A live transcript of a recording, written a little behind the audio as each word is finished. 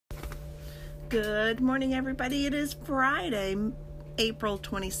Good morning, everybody. It is Friday, April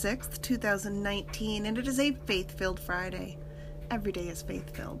 26th, 2019, and it is a faith-filled Friday. Every day is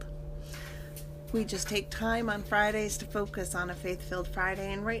faith-filled. We just take time on Fridays to focus on a faith-filled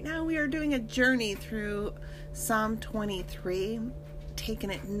Friday, and right now we are doing a journey through Psalm 23, taking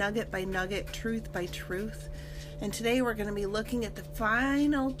it nugget by nugget, truth by truth, and today we're going to be looking at the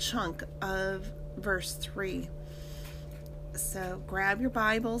final chunk of verse 3. So grab your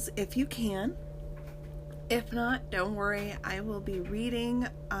Bibles if you can. If not, don't worry. I will be reading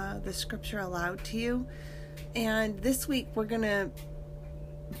the scripture aloud to you. And this week we're going to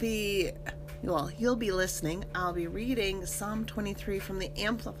you'll be listening. I'll be reading Psalm 23 from the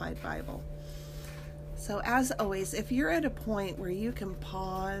Amplified Bible. So as always, if you're at a point where you can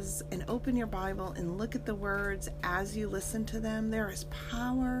pause and open your Bible and look at the words as you listen to them, there is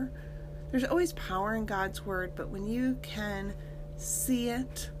power. There's always power in God's word, but when you can see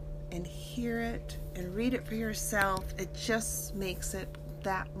it and hear it and read it for yourself, it just makes it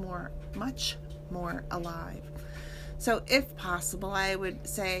much more alive. So if possible, I would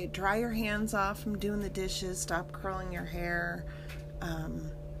say dry your hands off from doing the dishes, stop curling your hair.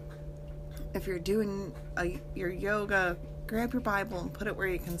 If you're doing your yoga, grab your Bible and put it where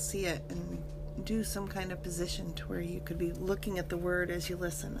you can see it and do some kind of position to where you could be looking at the word as you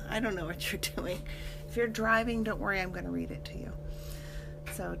listen. I don't know what you're doing. If you're driving, don't worry, I'm going to read it to you.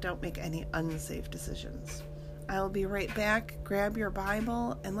 So don't make any unsafe decisions. I'll be right back. Grab your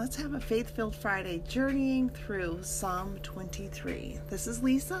Bible and let's have a faith-filled Friday journeying through Psalm 23. This is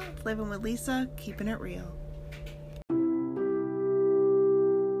Lisa, Living with Lisa, keeping it real.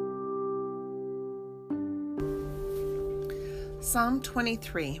 Psalm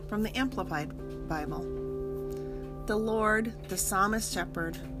 23 from the Amplified Bible. The Lord, the Psalmist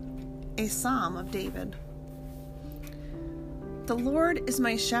Shepherd, a Psalm of David. The Lord is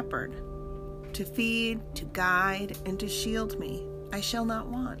my shepherd, to feed, to guide, and to shield me. I shall not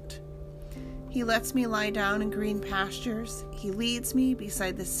want. He lets me lie down in green pastures. He leads me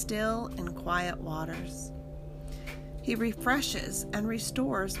beside the still and quiet waters. He refreshes and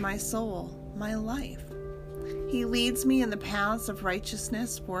restores my soul, my life. He leads me in the paths of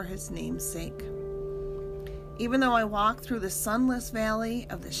righteousness for his name's sake. Even though I walk through the sunless valley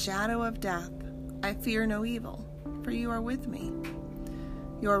of the shadow of death, I fear no evil, for you are with me.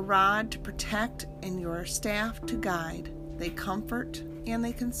 Your rod to protect and your staff to guide, they comfort and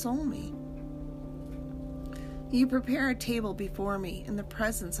they console me. You prepare a table before me in the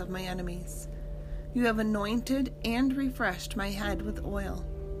presence of my enemies. You have anointed and refreshed my head with oil.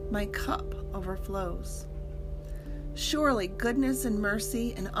 My cup overflows. Surely goodness and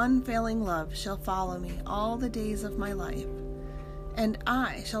mercy and unfailing love shall follow me all the days of my life, and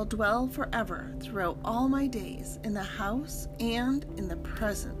I shall dwell forever throughout all my days in the house and in the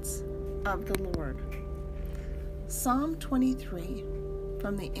presence of the Lord. Psalm 23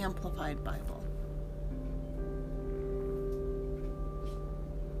 from the Amplified Bible.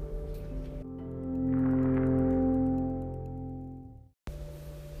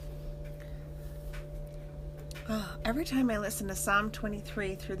 Every time I listen to Psalm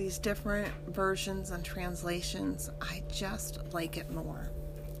 23 through these different versions and translations, I just like it more.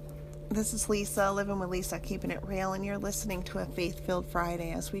 This is Lisa, Living with Lisa, keeping it real, and you're listening to a Faith-Filled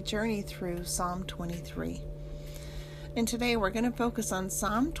Friday as we journey through Psalm 23. And today we're going to focus on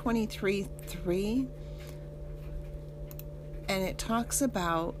Psalm 23:3, and it talks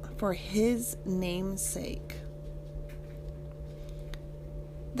about for his name's sake.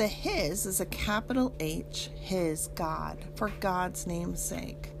 The his is a capital H, his, God, for God's name's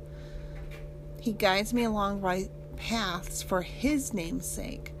sake. He guides me along right paths for his name's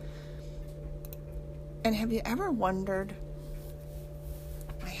sake. And have you ever wondered,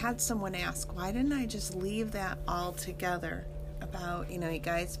 I had someone ask, why didn't I just leave that all together about, he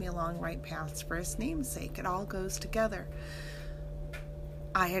guides me along right paths for his name's sake. It all goes together.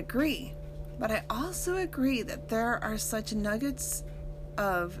 I agree. But I also agree that there are such nuggets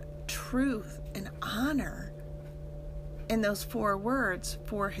of truth and honor in those four words,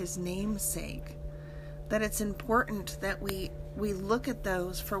 for his name's sake, that it's important that we look at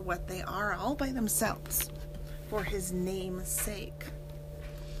those for what they are all by themselves, for his name's sake.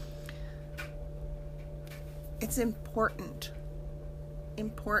 It's important,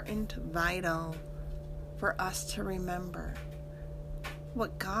 vital for us to remember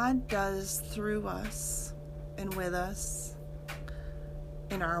what God does through us and with us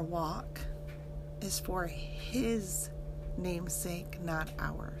in our walk is for his name's sake, not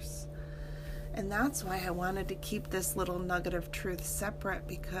ours. And that's why I wanted to keep this little nugget of truth separate,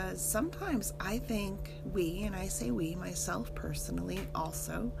 because sometimes I think we, and I say we, myself personally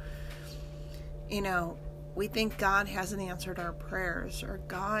also, We think God hasn't answered our prayers, or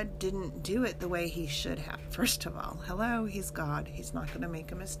God didn't do it the way he should have. First of all, hello, he's God. He's not going to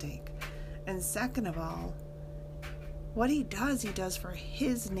make a mistake. And second of all, what he does for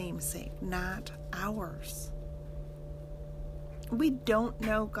his name's sake, not ours. We don't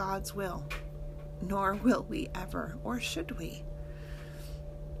know God's will, nor will we ever, or should we.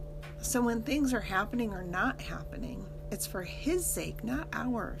 So when things are happening or not happening, it's for his sake, not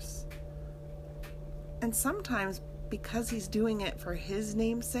ours. And sometimes, because he's doing it for his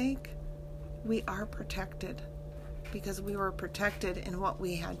name's sake, we are protected. Because we were protected in what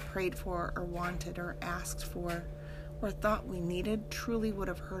we had prayed for or wanted or asked for or thought we needed truly would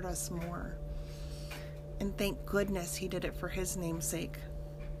have hurt us more. And thank goodness he did it for his name's sake.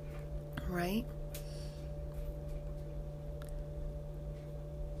 Right?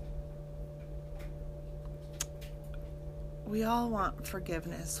 We all want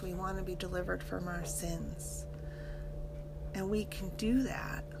forgiveness. We want to be delivered from our sins. And we can do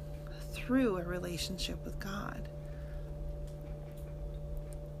that through a relationship with God.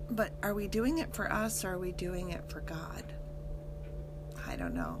 But are we doing it for us, or are we doing it for God? I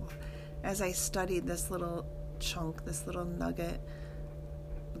don't know. As I studied this little chunk, this little nugget,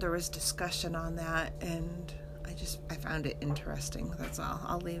 there was discussion on that, and I found it interesting. That's all.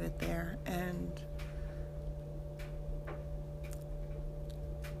 I'll leave it there. And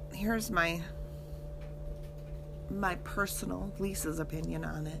here's my personal, Lisa's opinion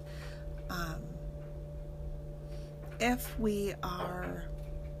on it. If we are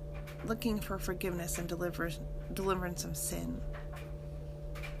looking for forgiveness and deliverance of sin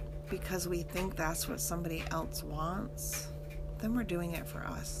because we think that's what somebody else wants, then we're doing it for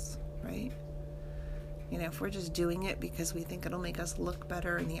us, right? If we're just doing it because we think it'll make us look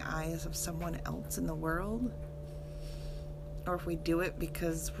better in the eyes of someone else in the world, or if we do it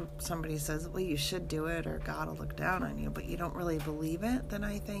because somebody says, well, you should do it, or God will look down on you, but you don't really believe it, then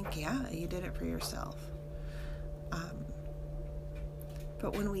I think, yeah, you did it for yourself.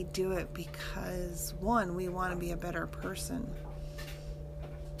 But when we do it because, one, we want to be a better person,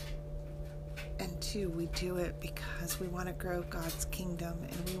 and two, we do it because we want to grow God's kingdom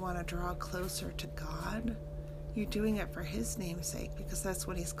and we want to draw closer to God, you're doing it for his name's sake, because that's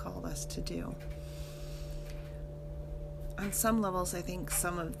what he's called us to do. On some levels, I think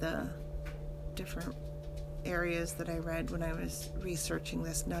some of the different areas that I read when I was researching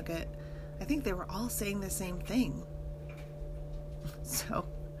this nugget, I think they were all saying the same thing. So,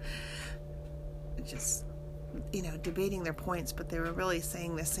 just, debating their points, but they were really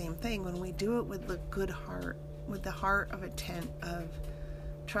saying the same thing. When we do it with the good heart, with the heart of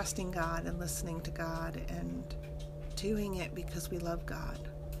trusting God and listening to God and doing it because we love God,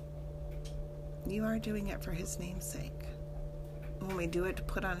 you are doing it for his name's sake. When we do it to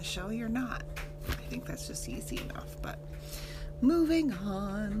put on a show, you're not. I think that's just easy enough, but moving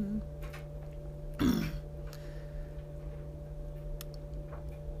on.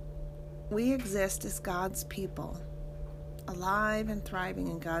 We exist as God's people, alive and thriving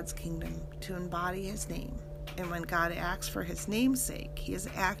in God's kingdom to embody his name. And when God acts for his name's sake, he is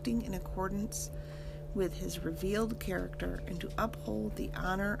acting in accordance with his revealed character and to uphold the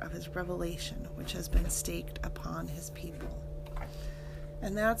honor of his revelation, which has been staked upon his people.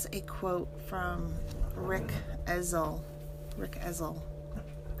 And that's a quote from Rick Ezell,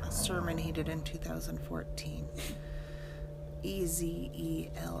 a sermon he did in 2014.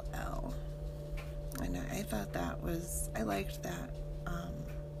 Ezell. And I thought I liked that.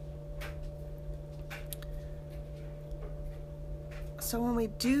 So when we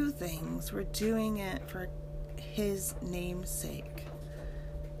do things, we're doing it for his name's sake.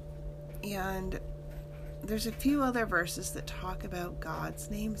 And there's a few other verses that talk about God's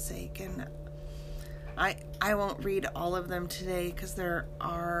namesake, and I won't read all of them today because there's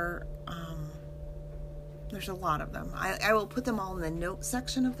a lot of them. I will put them all in the notes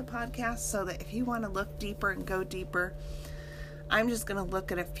section of the podcast so that if you want to look deeper and go deeper, I'm just going to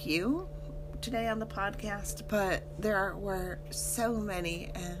look at a few today on the podcast, but there were so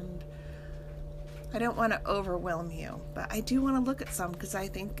many and I don't want to overwhelm you, but I do want to look at some because I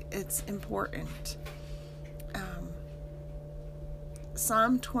think it's important.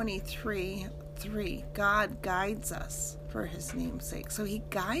 Psalm 23:3, God guides us for his name's sake. So he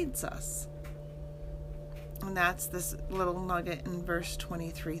guides us. And that's this little nugget in verse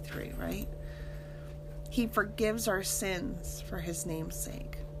 23:3, right? He forgives our sins for his name's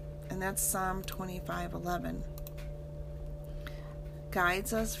sake. And that's Psalm 25:11.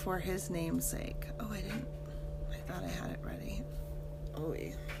 Guides us for his name's sake. Oh, I thought I had it ready. Oh,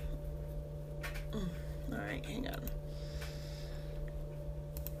 yeah. All right, hang on.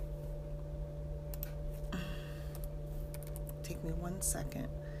 Give me 1 second.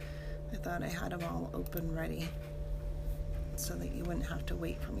 I thought I had them all open ready so that you wouldn't have to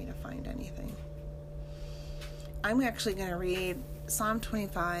wait for me to find anything. I'm actually going to read Psalm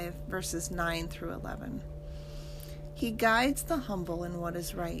 25, verses 9 through 11. He guides the humble in what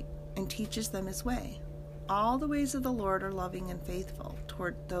is right and teaches them his way. All the ways of the Lord are loving and faithful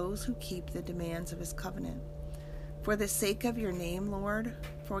toward those who keep the demands of his covenant. For the sake of your name, Lord,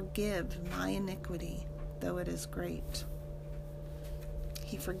 forgive my iniquity, though it is great.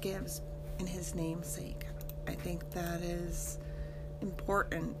 He forgives in his name's sake. I think that is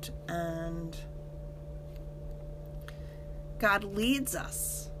important, and God leads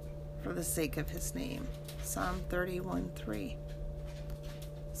us for the sake of his name. Psalm 31:3.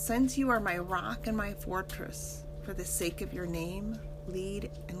 Since you are my rock and my fortress, for the sake of your name,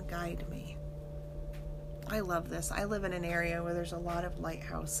 lead and guide me. I love this. I live in an area where there's a lot of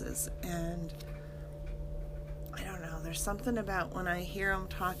lighthouses, and I don't know, there's something about when I hear them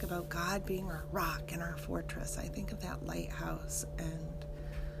talk about God being our rock and our fortress, I think of that lighthouse. And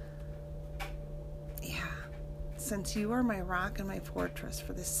yeah, since you are my rock and my fortress,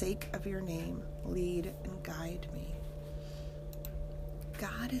 for the sake of your name, lead and guide me.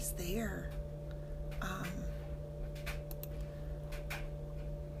 God is there.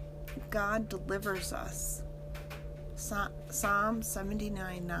 God delivers us. Psalm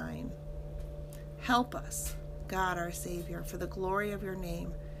 79:9. Help us, God our Savior, for the glory of your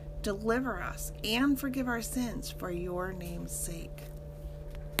name. Deliver us and forgive our sins for your name's sake.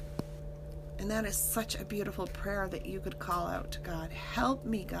 And that is such a beautiful prayer that you could call out to God. Help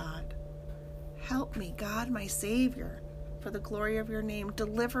me, God. Help me, God, my Savior, for the glory of your name.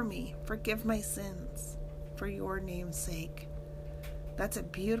 Deliver me, forgive my sins for your name's sake. That's a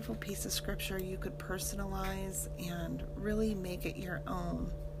beautiful piece of scripture you could personalize and really make it your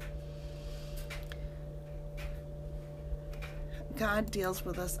own. God deals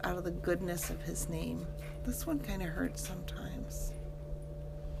with us out of the goodness of his name. This one kind of hurts sometimes.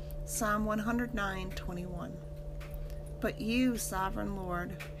 Psalm 109:21. But you, sovereign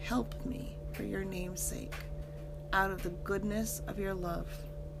Lord, help me for your name's sake. Out of the goodness of your love,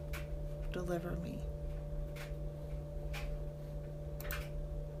 deliver me.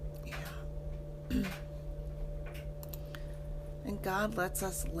 Yeah. And God lets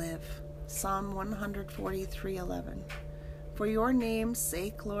us live. Psalm 143:11. For your name's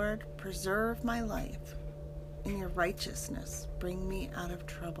sake, Lord, preserve my life. In your righteousness, bring me out of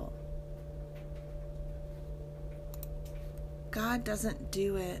trouble. God doesn't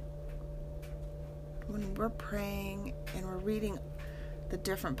do it when we're praying and we're reading the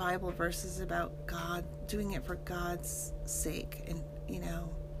different Bible verses about God, doing it for God's sake. And,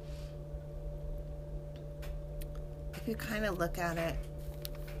 if you kind of look at it,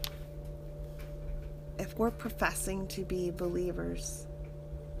 if we're professing to be believers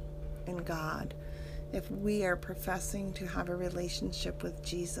in God, if we are professing to have a relationship with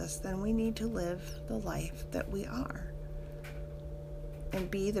Jesus, then we need to live the life that we are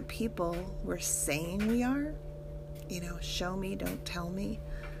and be the people we're saying we are. Show me, don't tell me.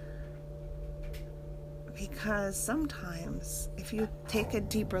 Because sometimes, if you take a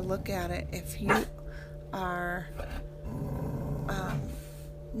deeper look at it, if you are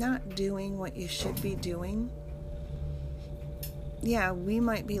not doing what you should be doing, yeah, we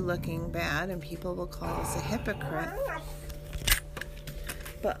might be looking bad and people will call us a hypocrite.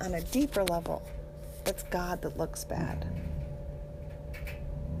 But on a deeper level, it's God that looks bad.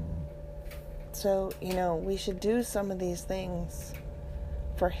 So, we should do some of these things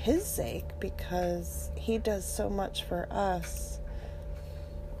for his sake because he does so much for us.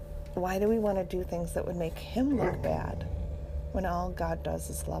 Why do we want to do things that would make him look bad when all God does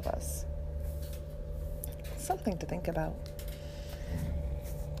is love us? Something to think about.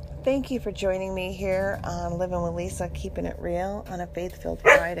 Thank you for joining me here on Living with Lisa, Keeping It Real on a Faith-Filled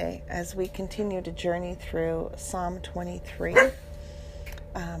Friday as we continue to journey through Psalm 23.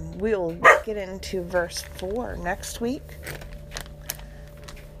 We'll get into verse 4 next week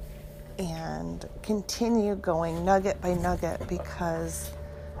and continue going nugget by nugget because,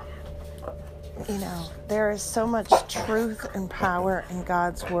 there is so much truth and power in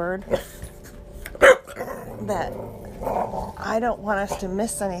God's Word that I don't want us to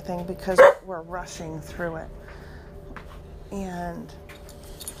miss anything because we're rushing through it. And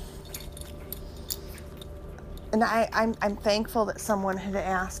I'm thankful that someone had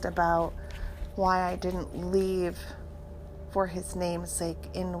asked about why I didn't leave for his name's sake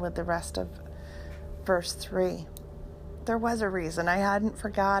in with the rest of verse 3. There was a reason. I hadn't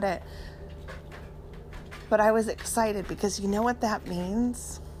forgot it. But I was excited because you know what that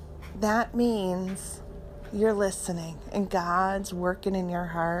means? That means you're listening and God's working in your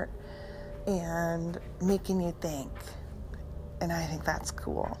heart and making you think. And I think that's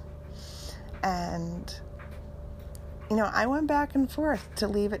cool. And, I went back and forth to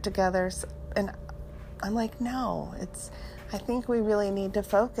leave it together. And I'm like, no, I think we really need to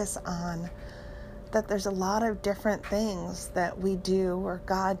focus on that there's a lot of different things that we do or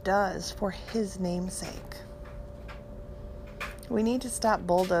God does for His namesake. We need to stop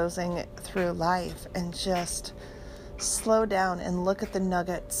bulldozing through life and just slow down and look at the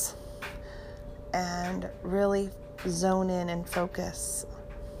nuggets and really zone in and focus.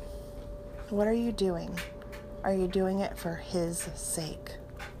 What are you doing? Are you doing it for His sake?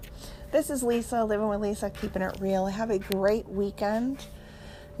 This is Lisa, Living with Lisa, keeping it real. Have a great weekend.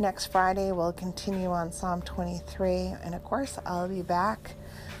 Next Friday, we'll continue on Psalm 23. And of course, I'll be back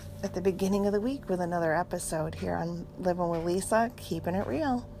at the beginning of the week with another episode here on Living with Lisa, keeping it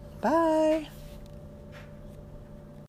real. Bye.